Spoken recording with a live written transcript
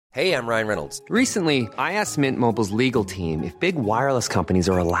Hey, I'm Ryan Reynolds. Recently, I asked Mint Mobile's legal team if big wireless companies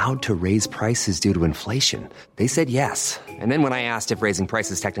are allowed to raise prices due to inflation. They said yes. And then when I asked if raising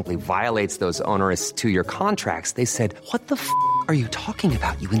prices technically violates those onerous two-year contracts, they said, "What the f*** are you talking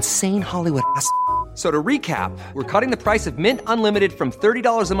about, you insane Hollywood ass?" So to recap, we're cutting the price of Mint Unlimited from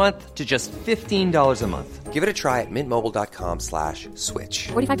 $30 a month to just $15 a month. Give it a try at mintmobile.com/switch.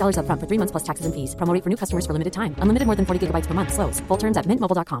 $45 up front for 3 months plus taxes and fees. Promo rate for new customers for limited time. Unlimited more than 40 gigabytes per month. Slows full terms at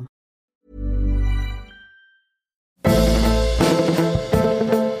mintmobile.com.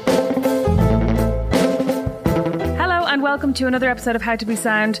 Hello and welcome to another episode of How to Be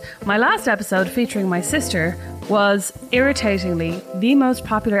Sound. My last episode, featuring my sister, was irritatingly the most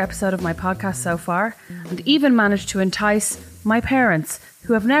popular episode of my podcast so far, and even managed to entice my parents,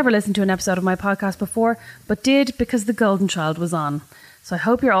 who have never listened to an episode of my podcast before, but did because the Golden Child was on. So I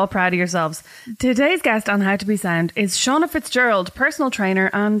hope you're all proud of yourselves. Today's guest on How to Be Sound is Shauna Fitzgerald, personal trainer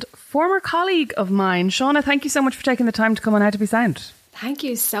and former colleague of mine. Shauna, thank you so much for taking the time to come on How to Be Sound. Thank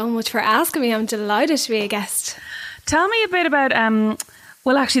you so much for asking me. I'm delighted to be a guest. Tell me a bit about,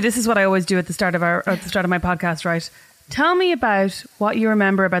 well, actually, this is what I always do at the start of my podcast, right? Tell me about what you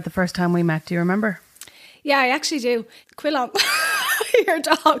remember about the first time we met. Do you remember? Yeah, I actually do. Quillon, your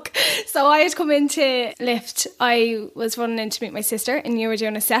dog. So I had come into Lift. I was running in to meet my sister, and you were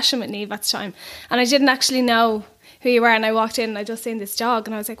doing a session with Niamh at the time. And I didn't actually know who you were, and I walked in and I just seen this dog,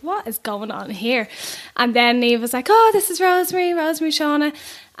 and I was like, what is going on here? And then Niamh was like, oh, this is Rosemary, Shauna.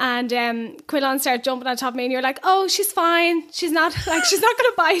 And Quillon started jumping on top of me, and you're like, oh, she's fine. She's not going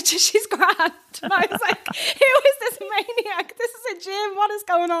to bite you. She's grand. And I was like, who is this maniac? This is a gym. What is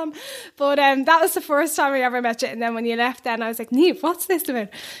going on? But that was the first time I ever met you. And then when you left, then I was like, Niamh, what's this about?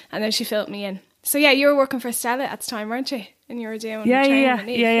 And then she filled me in. So yeah, you were working for Stella at the time, weren't you? And you were doing training with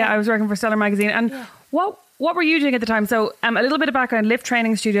Niamh. Yeah. I was working for Stellar Magazine. And what were you doing at the time? So a little bit of background. Lift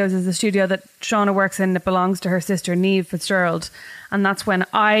Training Studios is the studio that Shauna works in that belongs to her sister Niamh Fitzgerald. And that's when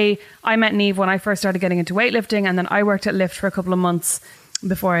I met Niamh when I first started getting into weightlifting, and then I worked at Lift for a couple of months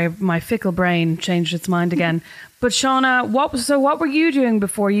before my fickle brain changed its mind again. But Shauna, what were you doing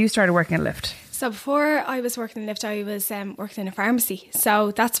before you started working at Lift? So before I was working in Lift, I was working in a pharmacy.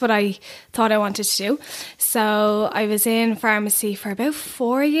 So that's what I thought I wanted to do. So I was in pharmacy for about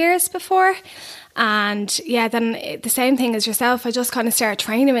 4 years before. And yeah, then the same thing as yourself, I just kind of started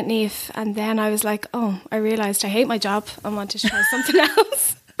training with Niamh, and then I was like, oh, I realised I hate my job and wanted to try something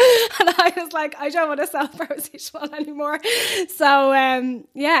else. And I was like, I don't want to sell paracetamol anymore. So and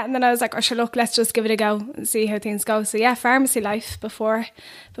then I was like, oh sure, look, let's just give it a go and see how things go. So yeah, pharmacy life before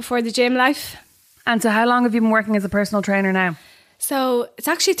the gym life. And so how long have you been working as a personal trainer now? So it's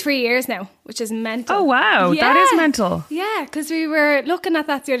actually 3 years now, which is mental. Oh, wow. Yeah. That is mental. Yeah, because we were looking at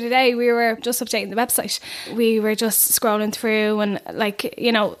that the other day. We were just updating the website. We were just scrolling through and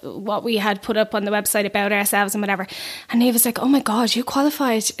what we had put up on the website about ourselves and whatever. And he was like, oh my God, you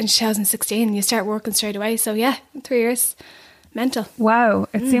qualified in 2016 and you start working straight away. So yeah, 3 years. Mental. Wow.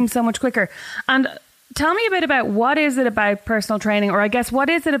 It seems so much quicker. And tell me a bit about what is it about personal training, or I guess what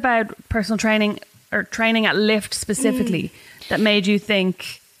is it about personal training or training at Lift specifically that made you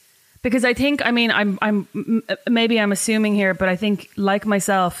think? Because I'm assuming here, but I think like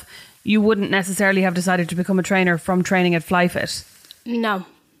myself, you wouldn't necessarily have decided to become a trainer from training at FlyFit.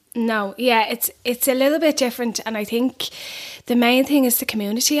 No, yeah, it's a little bit different, and I think the main thing is the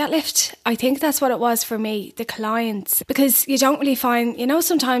community at Lift. I think that's what it was for me, the clients, because you don't really find,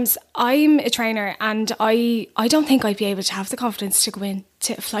 sometimes I'm a trainer and I don't think I'd be able to have the confidence to go in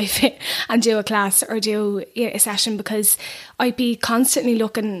to FlyFit and do a class or do a session, because I'd be constantly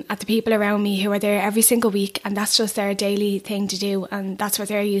looking at the people around me who are there every single week, and that's just their daily thing to do, and that's what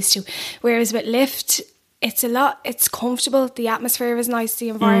they're used to. Whereas with Lift, it's comfortable, the atmosphere is nice, the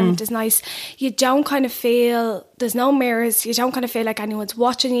environment is nice. You don't kind of feel, there's no mirrors, you don't kind of feel like anyone's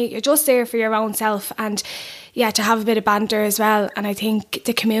watching you, you're just there for your own self, and yeah, to have a bit of banter as well. And I think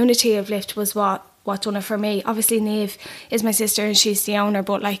the community of Lift was what done it for me. Obviously Niamh is my sister and she's the owner,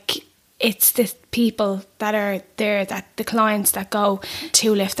 but it's the people that are there, that the clients that go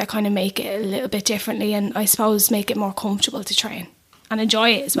to Lift, that kind of make it a little bit differently, and I suppose make it more comfortable to train and enjoy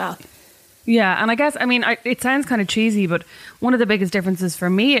it as well. Yeah, and I guess, it sounds kind of cheesy, but one of the biggest differences for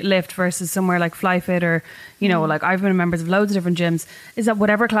me at Lift versus somewhere like FlyFit or, I've been members of loads of different gyms, is that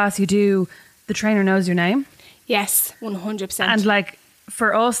whatever class you do, the trainer knows your name. Yes, 100%. And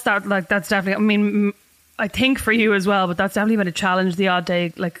for us, that's definitely, I think for you as well, but that's definitely been a challenge the odd day,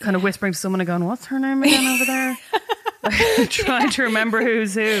 kind of whispering to someone and going, what's her name again over there? Trying to remember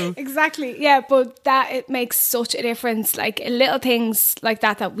who's who. Exactly. Yeah, but that it makes such a difference. Like little things like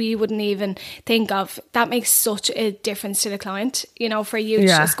that we wouldn't even think of. That makes such a difference to the client. You know, for you to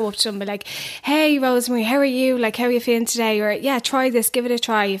just go up to them and be like, "Hey, Rosemary, how are you? Like, how are you feeling today?" Or, "Yeah, try this, give it a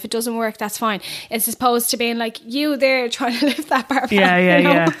try. If it doesn't work, that's fine." As opposed to being like you there trying to lift that barbell.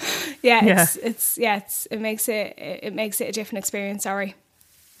 It makes it a different experience. Sorry.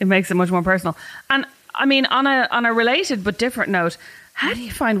 It makes it much more personal. And I mean, on a related but different note, how do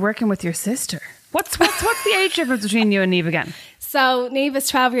you find working with your sister? What's the age difference between you and Niamh again? So Niamh is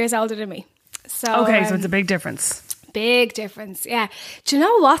 12 years older than me. So okay, so it's a big difference. Big difference, yeah. Do you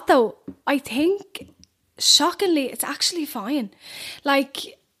know what though? I think shockingly, it's actually fine. Like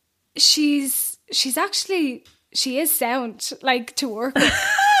she is sound, like, to work with.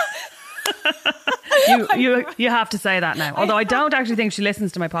 You have to say that now. Although I don't actually think she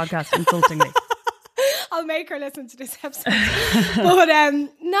listens to my podcast insultingly. I'll make her listen to this episode. But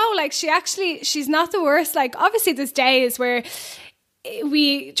no, like she's not the worst. Like obviously there's days where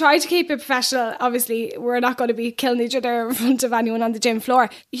we try to keep it professional. Obviously we're not going to be killing each other in front of anyone on the gym floor.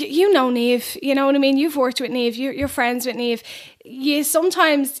 You know Niamh, you know what I mean? You've worked with Niamh, you're friends with Niamh. You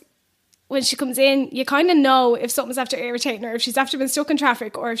sometimes, when she comes in, you kind of know if something's after irritating her, if she's after been stuck in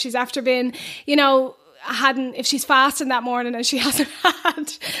traffic, or if she's after been, you know, if she's fasting that morning and she hasn't had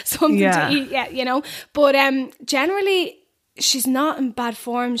something to eat yet, you know. But generally, she's not in bad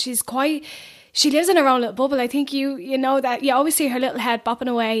form. She lives in her own little bubble. I think you know that you always see her little head bopping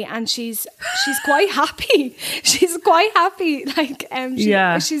away, and she's quite happy. She's quite happy. Like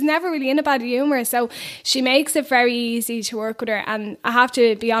she's never really in a bad humour, so she makes it very easy to work with her. And I have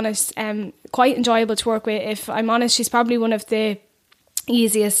to be honest, quite enjoyable to work with. If I'm honest, she's probably one of the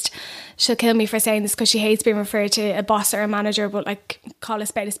easiest. She'll kill me for saying this because she hates being referred to a boss or a manager, but like, call a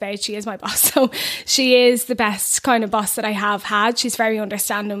spade, she is my boss. So she is the best kind of boss that I have had. She's very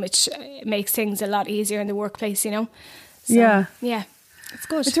understanding, which makes things a lot easier in the workplace, you know. So, yeah, it's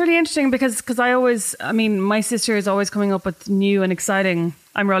good. It's really interesting because my sister is always coming up with new and exciting,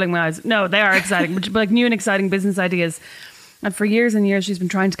 I'm rolling my eyes, no, they are exciting, but like new and exciting business ideas. And for years and years, she's been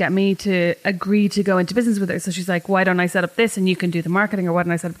trying to get me to agree to go into business with her. So she's like, why don't I set up this and you can do the marketing? Or why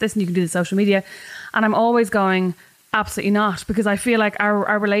don't I set up this and you can do the social media? And I'm always going, absolutely not. Because I feel like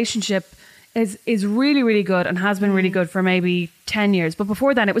our relationship is really, really good and has been really good for maybe 10 years. But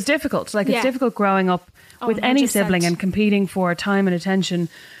before then, it was difficult. Like, it's difficult growing up with 100%. Any sibling and competing for time and attention.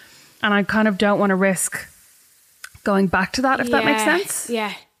 And I kind of don't want to risk going back to that, if that makes sense.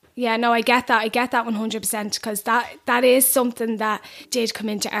 Yeah, no, I get that 100%, because that is something that did come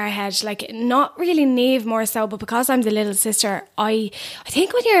into our head. Like, not really Niamh more so, but because I'm the little sister, I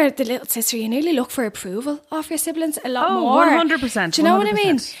think when you're the little sister, you nearly look for approval of your siblings a lot more. 100%. Do you know 100%. what I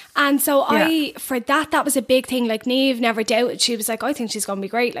mean? And so for that was a big thing. Like, Niamh never doubted. She was like, I think she's going to be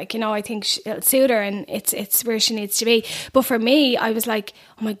great. Like, you know, I think it'll suit her and it's where she needs to be. But for me, I was like,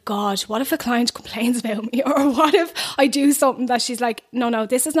 oh my God, what if a client complains about me? Or what if I do something that she's like, no,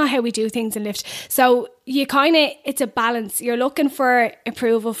 this is not how we do things in Lift. So you kind of, it's a balance. You're looking for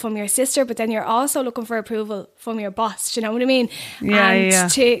approval from your sister, but then you're also looking for approval from your boss. Do you know what I mean?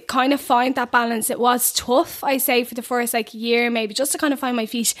 To kind of find that balance, it was tough, I say, for the first year, maybe, just to kind of find my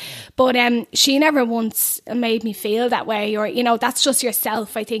feet. But she never once made me feel that way, or, you know, that's just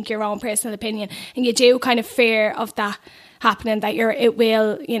yourself, I think, your own personal opinion. And you do kind of fear of that happening, that it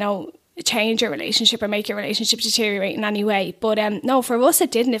will, you know, change your relationship or make your relationship deteriorate in any way. But no, for us it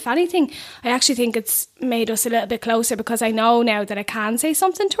didn't. If anything, I actually think it's made us a little bit closer, because I know now that I can say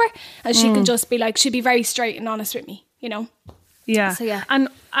something to her and she can just be like, she'd be very straight and honest with me, you know. Yeah. So, yeah.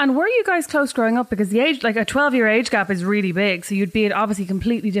 And were you guys close growing up? Because the age, like a 12-year age gap is really big. So you'd be at obviously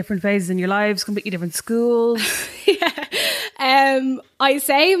completely different phases in your lives, completely different schools. I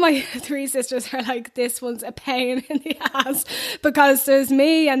say my three sisters are like, this one's a pain in the ass, because there's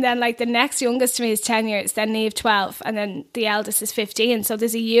me, and then like the next youngest to me is 10 years, then Niamh 12, and then the eldest is 15. So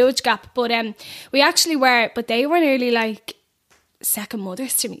there's a huge gap. But we actually were, but they were nearly like second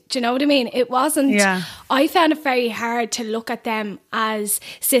mothers to me. Do you know what I mean? It wasn't, I found it very hard to look at them as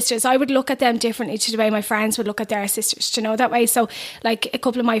sisters. I would look at them differently to the way my friends would look at their sisters, do you know, that way. So like a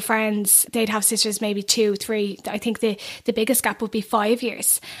couple of my friends, they'd have sisters maybe 2, 3. I think the biggest gap would be 5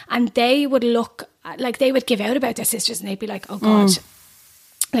 years, and they would look like, they would give out about their sisters and they'd be like, oh God,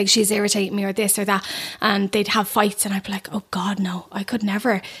 like she's irritating me or this or that, and they'd have fights and I'd be like, oh God, no, I could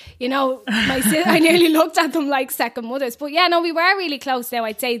never, you know. I nearly looked at them like second mothers. But yeah, no, we were really close. Now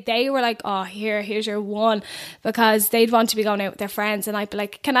I'd say they were like, oh, here's your one, because they'd want to be going out with their friends and I'd be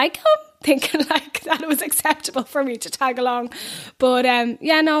like, can I come? Thinking like that it was acceptable for me to tag along. But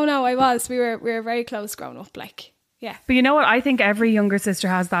we were very close growing up, like, Yeah. But you know what? I think every younger sister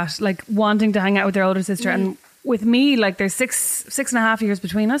has that, like wanting to hang out with their older sister. And with me, like there's 6.5 years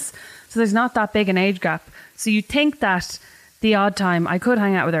between us. So there's not that big an age gap. So you think that the odd time I could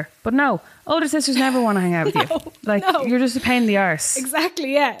hang out with her. But no, older sisters never want to hang out with you. Like you're just a pain in the arse.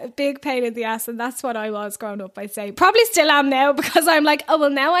 Exactly, yeah. A big pain in the ass. And that's what I was growing up, I'd say. Probably still am now, because I'm like, oh,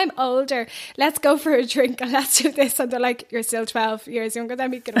 well, now I'm older. Let's go for a drink and let's do this. And they're like, you're still 12 years younger than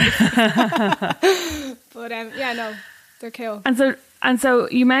me. Get over. But yeah, no, they're cool. And so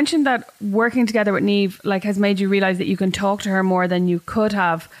you mentioned that working together with Niamh like has made you realise that you can talk to her more than you could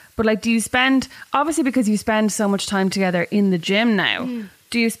have. But like, do you spend, obviously because you spend so much time together in the gym now,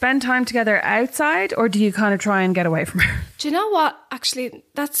 do you spend time together outside, or do you kind of try and get away from her? Do you know what? Actually,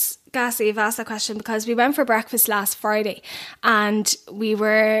 that's gassy you've asked that question, because we went for breakfast last Friday and we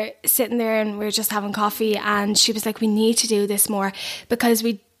were sitting there and we were just having coffee, and she was like, we need to do this more, because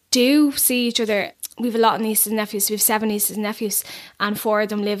we do see each other. We have a lot of nieces and nephews. We have 7 nieces and nephews, and 4 of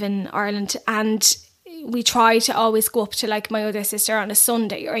them live in Ireland. And we try to always go up to like my other sister on a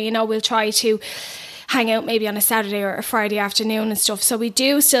Sunday, or, you know, we'll try to hang out maybe on a Saturday or a Friday afternoon and stuff. So we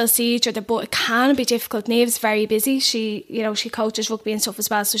do still see each other, but it can be difficult. Niamh's very busy. She, you know, she coaches rugby and stuff as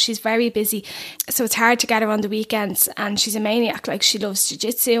well, so she's very busy. So it's hard to get her on the weekends, and she's a maniac. Like, she loves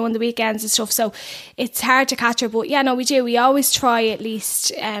jiu-jitsu on the weekends and stuff, so it's hard to catch her. But yeah, no, we do. We always try at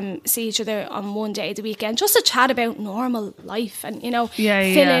least see each other on one day of the weekend, just to chat about normal life and, you know,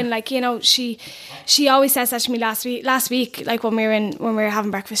 fill in. Like, you know, she always says that to me last week, like when we were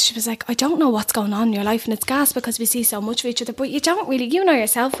having breakfast, she was like, I don't know what's going on in your life, and it's gas because we see so much of each other, but you don't really, you know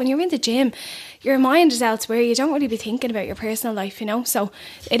yourself, when you're in the gym, your mind is elsewhere. You don't really be thinking about your personal life, you know. So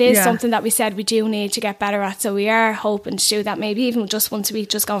it is something that we said we do need to get better at. So we are hoping to do that, maybe even just once a week,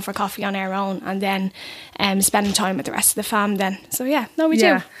 just going for coffee on our own, and then spending time with the rest of the fam then. So yeah, no, we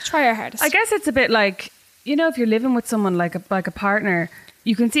do try our hardest. I guess it's a bit like, you know, if you're living with someone like a partner,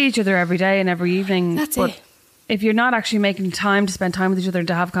 you can see each other every day and every evening. That's but it. If you're not actually making time to spend time with each other and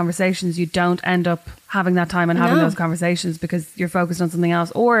to have conversations, you don't end up having that time and having those conversations, because you're focused on something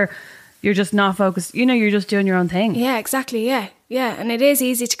else, or you're just not focused, you know, you're just doing your own thing. Yeah, exactly, yeah. And it is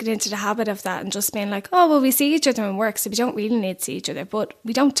easy to get into the habit of that and just being like, oh, well, we see each other in work, so we don't really need to see each other, but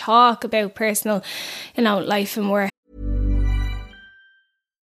we don't talk about personal, you know, life and work.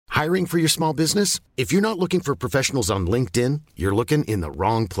 Hiring for your small business? If you're not looking for professionals on LinkedIn, you're looking in the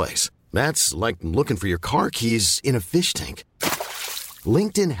wrong place. That's like looking for your car keys in a fish tank.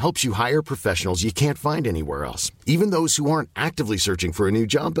 LinkedIn helps you hire professionals you can't find anywhere else, even those who aren't actively searching for a new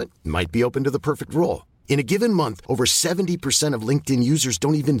job but might be open to the perfect role. In a given month, over 70% of LinkedIn users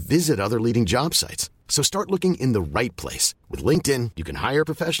don't even visit other leading job sites. So start looking in the right place. With LinkedIn, you can hire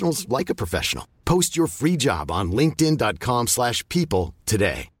professionals like a professional. Post your free job on linkedin.com/people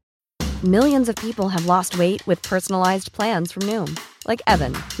today. Millions of people have lost weight with personalized plans from Noom. Like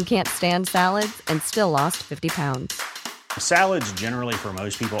Evan, who can't stand salads and still lost 50 pounds. Salads generally for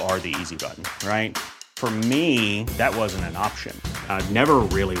most people are the easy button, right? For me, that wasn't an option. I never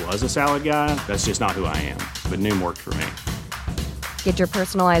really was a salad guy. That's just not who I am. But Noom worked for me. Get your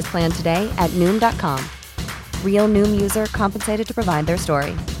personalized plan today at Noom.com. Real Noom user compensated to provide their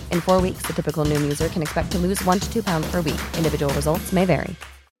story. In 4 weeks, the typical Noom user can expect to lose 1 to 2 pounds per week. Individual results may vary.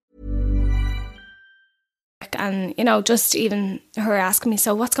 And, you know, just even her asking me,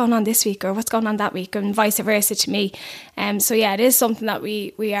 so what's going on this week or what's going on that week, and vice versa to me. So yeah, it is something that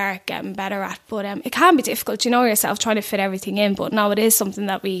we are getting better at, but it can be difficult, you know yourself, trying to fit everything in, but no, it is something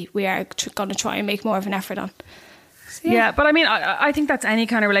that we are going to try and make more of an effort on. So, yeah, but I mean, I think that's any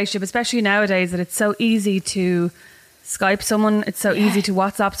kind of relationship, especially nowadays, that it's so easy to Skype someone, it's so easy to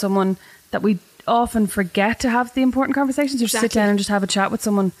WhatsApp someone, that we often forget to have the important conversations, or sit down and just have a chat with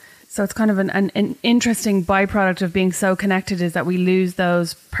someone. So it's kind of an interesting byproduct of being so connected, is that we lose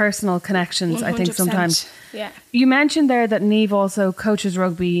those personal connections, 100%. I think sometimes. Yeah. You mentioned there that Niamh also coaches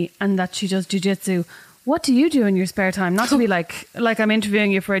rugby and that she does jiu-jitsu. What do you do in your spare time? Not to be like I'm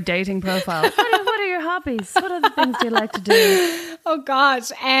interviewing you for a dating profile. What are your hobbies? What other things do you like to do? Oh God.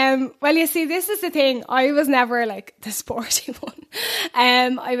 Well, you see, this is the thing. I was never like the sporty one.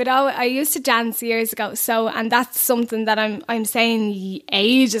 I used to dance years ago. So, and that's something that I'm saying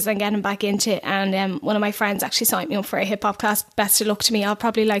ages I'm getting back into. And one of my friends actually signed me up for a hip hop class. Best of luck to me. I'll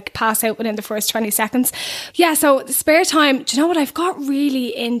probably like pass out within the first 20 seconds. Yeah. So the spare time, do you know what I've got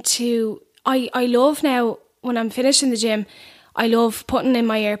really into? I love now when I'm finished in the gym, I love putting in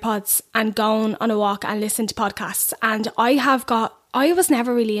my AirPods and going on a walk and listening to podcasts. And I was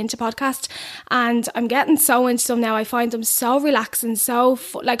never really into podcasts, and I'm getting so into them now. I find them so relaxing,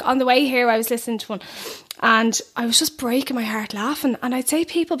 like on the way here I was listening to one, And I was just breaking my heart laughing. And I'd say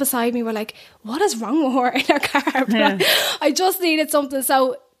people beside me were like, what is wrong with her in her car? But I just needed something.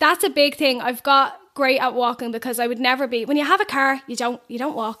 So that's a big thing. I've got great at walking because I would never be, when you have a car, you don't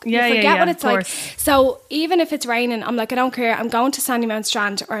walk. You forget what it's like. So even if it's raining, I'm like, I don't care. I'm going to Sandymount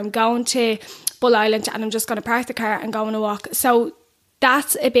Strand or I'm going to Bull Island and I'm just going to park the car and go on a walk. So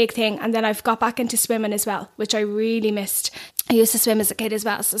that's a big thing. And then I've got back into swimming as well, which I really missed. I used to swim as a kid as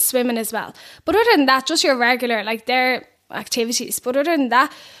well, so swimming as well. But other than that, just your regular, like their activities. But other than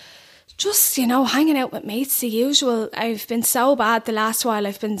that, just, you know, hanging out with mates, the usual. I've been so bad the last while.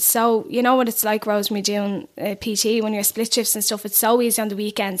 I've been so, you know what it's like, Rosemary, doing PT when you're split shifts and stuff. It's so easy on the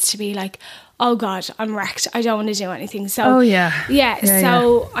weekends to be like, oh God, I'm wrecked. I don't want to do anything. So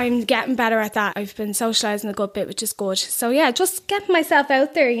I'm getting better at that. I've been socialising a good bit, which is good. So yeah, just getting myself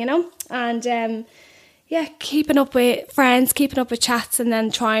out there, you know, and keeping up with friends, keeping up with chats, and then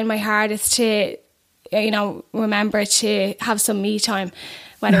trying my hardest to, you know, remember to have some me time,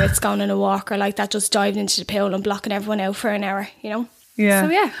 whether it's going on a walk or like that, just diving into the pool and blocking everyone out for an hour, you know? Yeah. So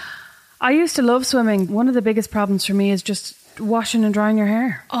yeah. I used to love swimming. One of the biggest problems for me is just washing and drying your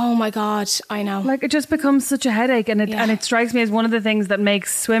hair. Oh my God, I know. Like, it just becomes such a headache, and it strikes me as one of the things that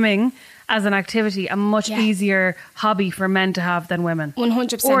makes swimming as an activity a much easier hobby for men to have than women.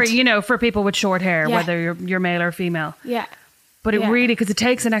 100%. Or, you know, for people with short hair, whether you're male or female. Yeah. But it really, because it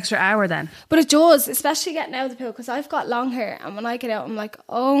takes an extra hour then. But it does, especially getting out of the pool, because I've got long hair, and when I get out, I'm like,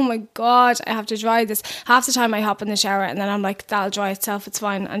 oh my God, I have to dry this. Half the time I hop in the shower and then I'm like, that'll dry itself, it's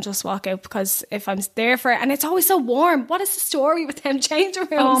fine, and just walk out, because if I'm there for it, and it's always so warm. What is the story with them changing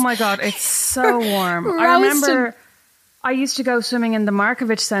rooms? Oh my God, it's so warm. I remember I used to go swimming in the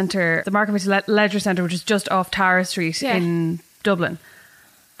Markievicz Centre, the Markievicz Leisure Centre, which is just off Tara Street in Dublin.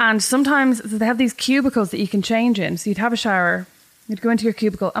 And sometimes they have these cubicles that you can change in. So you'd have a shower, you'd go into your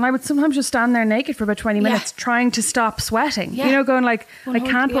cubicle, and I would sometimes just stand there naked for about 20 minutes trying to stop sweating. You know, going like, I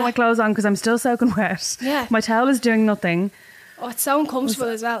can't put my clothes on because I'm still soaking wet. Yeah. My towel is doing nothing. Oh, it's so uncomfortable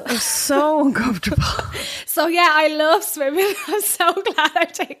as well. It's so uncomfortable. So yeah, I love swimming. I'm so glad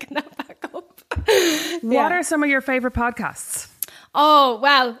I've taken that back up. What are some of your favourite podcasts? Oh,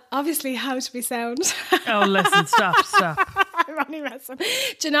 well, obviously How to Be Sound. Oh, listen, stop. I'm only messing.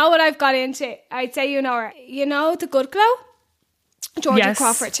 Do you know what I've got into? I'd say you know her. You know The Good Glow? Georgia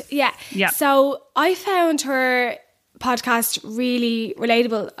Crawford. Yeah. So I found her podcast really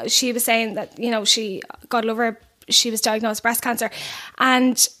relatable. She was saying that, you know, she was diagnosed with breast cancer.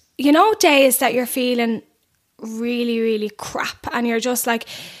 And, you know, days that you're feeling really, really crap and you're just like,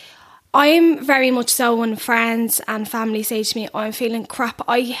 I'm very much so when friends and family say to me, oh, I'm feeling crap.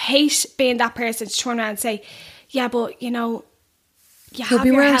 I hate being that person to turn around and say, yeah, but, you know, you have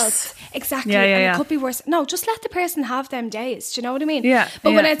your health. Exactly. And it could be worse. No, just let the person have them days. Do you know what I mean? Yeah.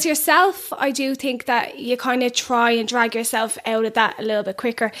 But when it's yourself, I do think that you kind of try and drag yourself out of that a little bit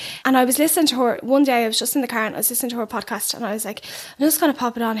quicker. And I was listening to her one day, I was just in the car and I was listening to her podcast and I was like, I'm just going to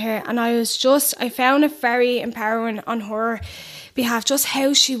pop it on here. And I found it very empowering on her behalf, just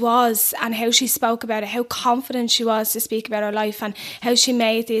how she was and how she spoke about it, how confident she was to speak about her life and how she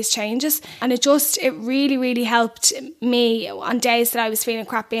made these changes. And it really, really helped me on days that I was feeling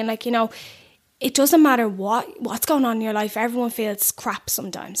crap, being like, you know, it doesn't matter what's going on in your life, everyone feels crap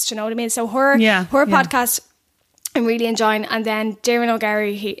sometimes. Do you know what I mean? So her podcast, I'm really enjoying. And then Darren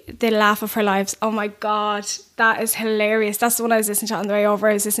O'Gary, the laugh of her lives. Oh my God, that is hilarious. That's the one I was listening to on the way over.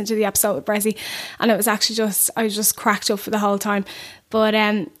 I was listening to the episode with Brezzy and it was actually I was just cracked up for the whole time. But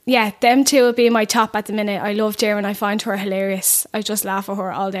them two would be my top at the minute. I love Darren. I find her hilarious. I just laugh at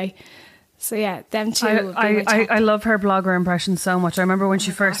her all day. So yeah, them two would be my top. I love her blogger impressions so much. I remember when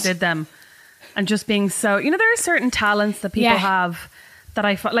she first did them and just being so, you know, there are certain talents that people have that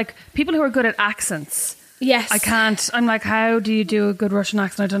I find, like people who are good at accents. Yes. I can't. I'm like, how do you do a good Russian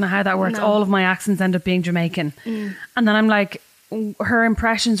accent? I don't know how that works. No. All of my accents end up being Jamaican. And then I'm like, her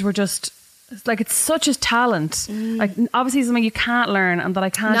impressions were just, like, it's such a talent. Like, obviously something you can't learn and that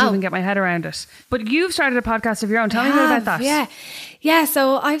I can't even get my head around it. But you've started a podcast of your own. Tell me a bit about that. Yeah,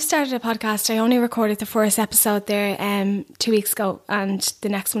 so I've started a podcast. I only recorded the first episode there 2 weeks ago and the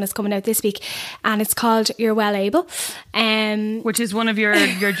next one is coming out this week and it's called You're Well Able. Which is one of your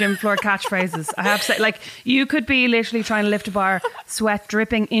gym floor catchphrases. I have to say, like, you could be literally trying to lift a bar, sweat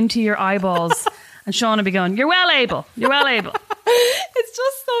dripping into your eyeballs and Sean would be going, you're well able, you're well able. It's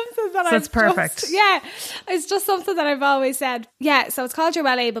just something that it's perfect. It's just something that I've always said. Yeah, so it's called You're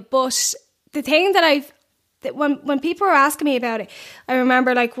Well Able. But the thing that when people were asking me about it, I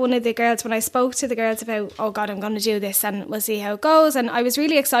remember like one of the girls, when I spoke to the girls about, oh God, I'm going to do this and we'll see how it goes. And I was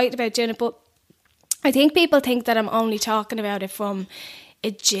really excited about doing it. But I think people think that I'm only talking about it from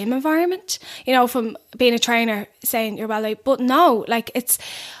a gym environment, you know, from being a trainer saying you're well, like, but no, like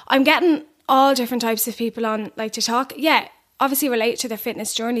I'm getting all different types of people on, like, to talk. Yeah, obviously relate to their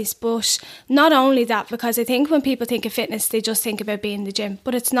fitness journeys, but not only that, because I think when people think of fitness, they just think about being in the gym,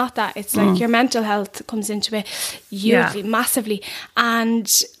 but it's not that. It's like your mental health comes into it hugely, massively. And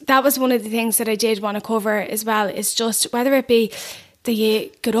that was one of the things that I did want to cover as well, is just whether it be that you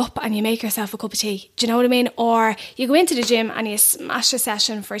get up and you make yourself a cup of tea, do you know what I mean? Or you go into the gym and you smash a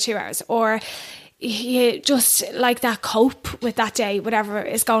session for 2 hours, or you just like that cope with that day, whatever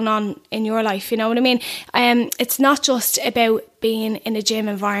is going on in your life, you know what I mean? It's not just about being in a gym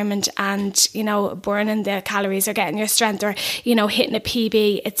environment and, you know, burning the calories or getting your strength or, you know, hitting a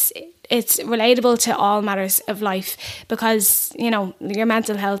PB. It's relatable to all matters of life, because, you know, your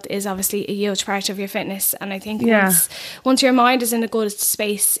mental health is obviously a huge part of your fitness. And I think once your mind is in a good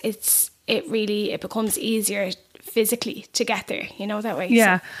space, it becomes easier physically to get there, you know, that way.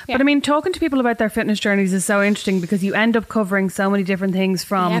 Yeah. So, yeah. But I mean, talking to people about their fitness journeys is so interesting, because you end up covering so many different things,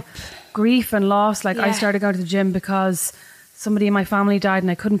 from grief and loss. Like I started going to the gym because somebody in my family died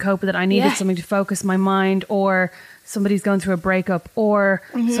and I couldn't cope with it. I needed something to focus my mind, or somebody's going through a breakup, or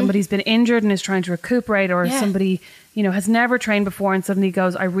somebody's been injured and is trying to recuperate, or somebody, you know, has never trained before and suddenly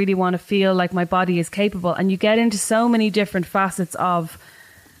goes, I really want to feel like my body is capable. And you get into so many different facets of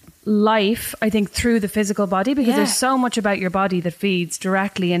life, I think, through the physical body, because there's so much about your body that feeds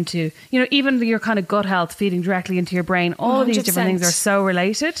directly into, you know, even your kind of gut health feeding directly into your brain. All 100%. These different things are so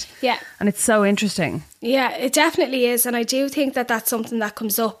related. Yeah. And it's so interesting. Yeah, it definitely is. And I do think that that's something that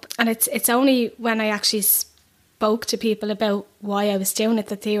comes up. And it's only when I actually spoke to people about why I was doing it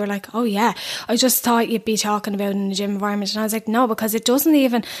that they were like, oh yeah, I just thought you'd be talking about it in a gym environment. And I was like, no, because it doesn't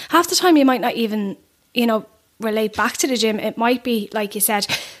even, half the time you might not even, you know, relate back to the gym. It might be, like you said,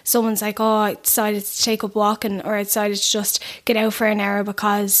 someone's like, oh, I decided to take up walking, or I decided to just get out for an hour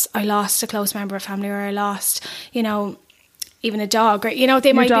because I lost a close member of family, or I lost, you know, even a dog, or, you know,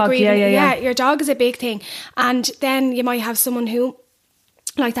 they might be grieving. Yeah, your dog is a big thing. And then you might have someone who,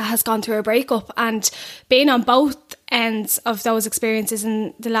 like, that has gone through a breakup, and being on both ends of those experiences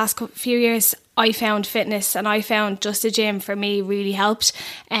in the last few years, I found fitness, and I found just a gym for me really helped.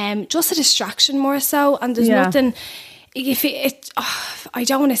 Just a distraction more so, and there's nothing. I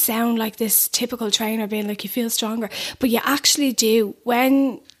don't want to sound like this typical trainer being like, you feel stronger, but you actually do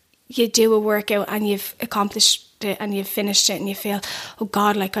when you do a workout and you've accomplished it and you've finished it, and you feel, oh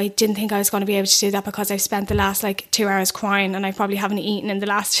God, like I didn't think I was going to be able to do that, because I've spent the last like 2 hours crying, and I probably haven't eaten in the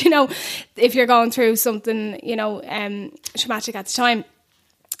last, you know, if you're going through something, you know, traumatic at the time.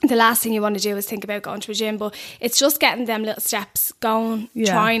 The last thing you want to do is think about going to a gym, but it's just getting them little steps going,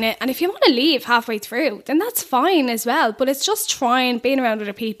 trying it. And if you want to leave halfway through, then that's fine as well. But it's just trying, being around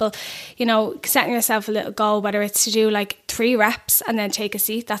other people, you know, setting yourself a little goal, whether it's to do like 3 reps and then take a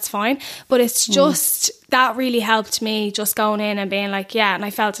seat, that's fine. But it's just, that really helped me, just going in and being like, yeah, and I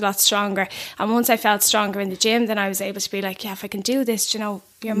felt a lot stronger. And once I felt stronger in the gym, then I was able to be like, yeah, if I can do this, you know,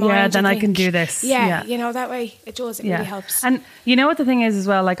 your mind. Yeah, then I can do this. Yeah, you know, that way it does. It really helps. And you know what the thing is as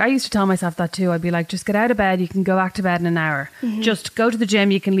well, like I used to tell myself that too. I'd be like, just get out of bed, you can go back to bed in an hour. Just go to the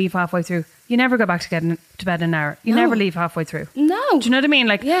gym, you can leave halfway through. You never go back to bed in an hour. You never leave halfway through. No. Do you know what I mean?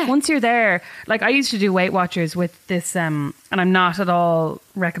 Like once you're there, like I used to do Weight Watchers with this, and I'm not at all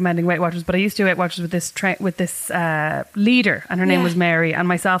recommending Weight Watchers, but I used to do Weight Watchers with this leader, and her name was Mary, and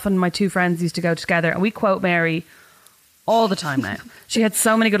myself and my 2 friends used to go together, and we quote Mary all the time now. She had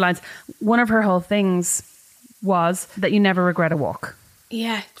so many good lines. One of her whole things was that you never regret a walk.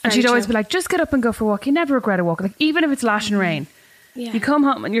 Yeah. And she'd always be like, just get up and go for a walk. You never regret a walk. Like even if it's lashing rain, you come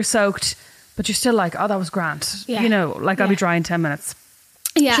home and you're soaked, but you're still like, oh, that was grand. You know, like I'll be dry in 10 minutes.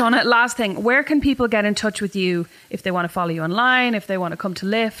 Yeah. Shauna, last thing, where can people get in touch with you if they want to follow you online, if they want to come to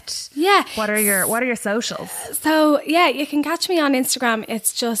Lift? Yeah. What are your socials? So, yeah, you can catch me on Instagram.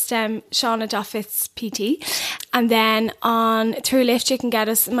 It's just Shauna.FitzPT. And then through Lift, you can get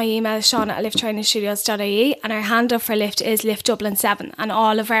us. My email is shauna@lifttrainingstudios.ie, and our handle for Lift is Lift Dublin 7, and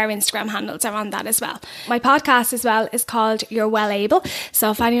all of our Instagram handles are on that as well. My podcast as well is called You're Well Able.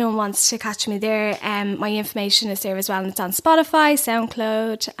 So if anyone wants to catch me there, my information is there as well, and it's on Spotify, SoundCloud,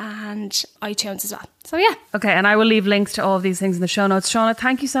 and iTunes as well. So yeah. Okay, and I will leave links to all of these things in the show notes. Shauna,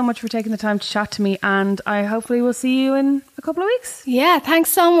 thank you so much for taking the time to chat to me, and I hopefully will see you in a couple of weeks. Yeah, thanks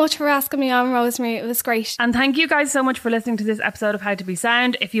so much for asking me on, Rosemary. It was great. And thank you guys so much for listening to this episode of How to Be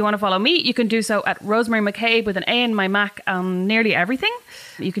Sound. If you want to follow me, you can do so at Rosemary McCabe with an A in my Mac on nearly everything.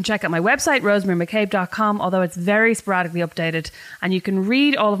 You can check out my website, rosemarymccabe.com, although it's very sporadically updated. And you can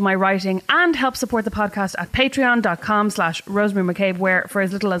read all of my writing and help support the podcast at patreon.com/Rosemary McCabe, where for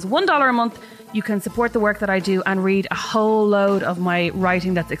as little as $1 a month, you can support the work that I do and read a whole load of my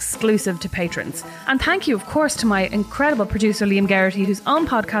writing that's exclusive to patrons. And thank you, of course, to my incredible producer Liam Geraghty, whose own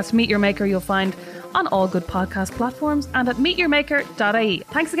podcast Meet Your Maker you'll find on all good podcast platforms and at meetyourmaker.ie.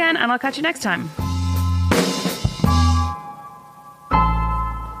 Thanks again, and I'll catch you next time.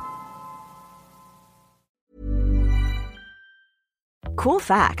 Cool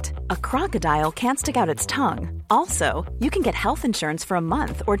fact, a crocodile can't stick out its tongue. Also, you can get health insurance for a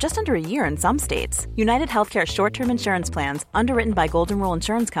month or just under a year in some states. United Healthcare short-term insurance plans, underwritten by Golden Rule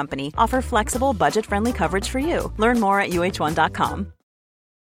Insurance Company, offer flexible, budget-friendly coverage for you. Learn more at uh1.com.